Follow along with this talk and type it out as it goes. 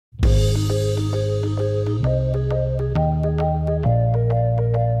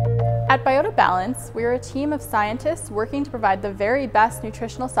At Biota Balance, we are a team of scientists working to provide the very best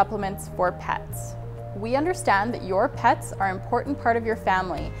nutritional supplements for pets. We understand that your pets are an important part of your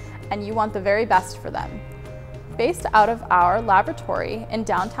family and you want the very best for them. Based out of our laboratory in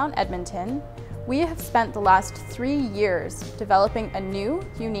downtown Edmonton, we have spent the last 3 years developing a new,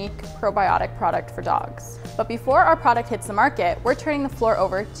 unique probiotic product for dogs. But before our product hits the market, we're turning the floor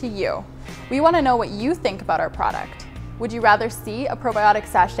over to you. We want to know what you think about our product. Would you rather see a probiotic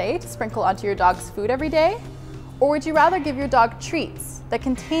sachet to sprinkle onto your dog's food every day? Or would you rather give your dog treats that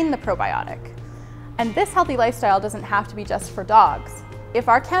contain the probiotic? And this healthy lifestyle doesn't have to be just for dogs. If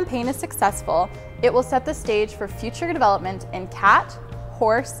our campaign is successful, it will set the stage for future development in cat,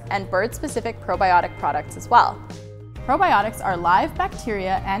 horse, and bird-specific probiotic products as well. Probiotics are live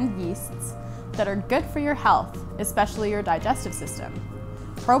bacteria and yeasts that are good for your health, especially your digestive system.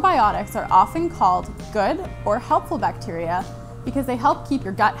 Probiotics are often called good or helpful bacteria because they help keep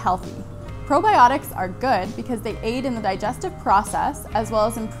your gut healthy. Probiotics are good because they aid in the digestive process as well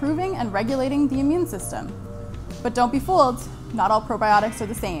as improving and regulating the immune system. But don't be fooled, not all probiotics are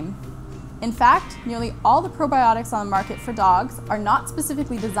the same. In fact, nearly all the probiotics on the market for dogs are not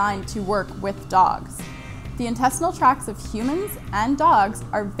specifically designed to work with dogs. The intestinal tracts of humans and dogs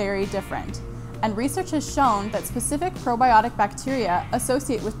are very different, and research has shown that specific probiotic bacteria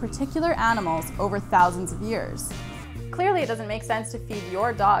associate with particular animals over thousands of years. Clearly, it doesn't make sense to feed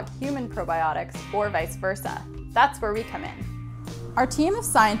your dog human probiotics or vice versa. That's where we come in. Our team of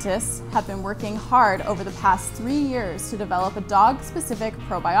scientists have been working hard over the past 3 years to develop a dog-specific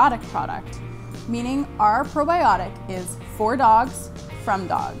probiotic product, meaning our probiotic is for dogs, from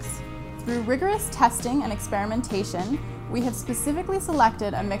dogs. Through rigorous testing and experimentation, we have specifically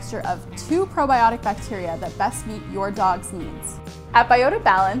selected a mixture of 2 probiotic bacteria that best meet your dog's needs. At Biota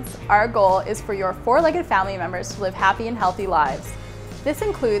Balance, our goal is for your 4-legged family members to live happy and healthy lives. This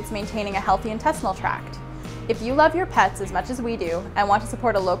includes maintaining a healthy intestinal tract. If you love your pets as much as we do and want to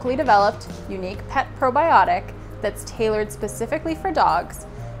support a locally developed, unique pet probiotic that's tailored specifically for dogs,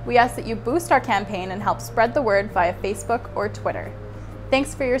 we ask that you boost our campaign and help spread the word via Facebook or Twitter.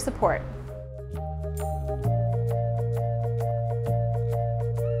 Thanks for your support.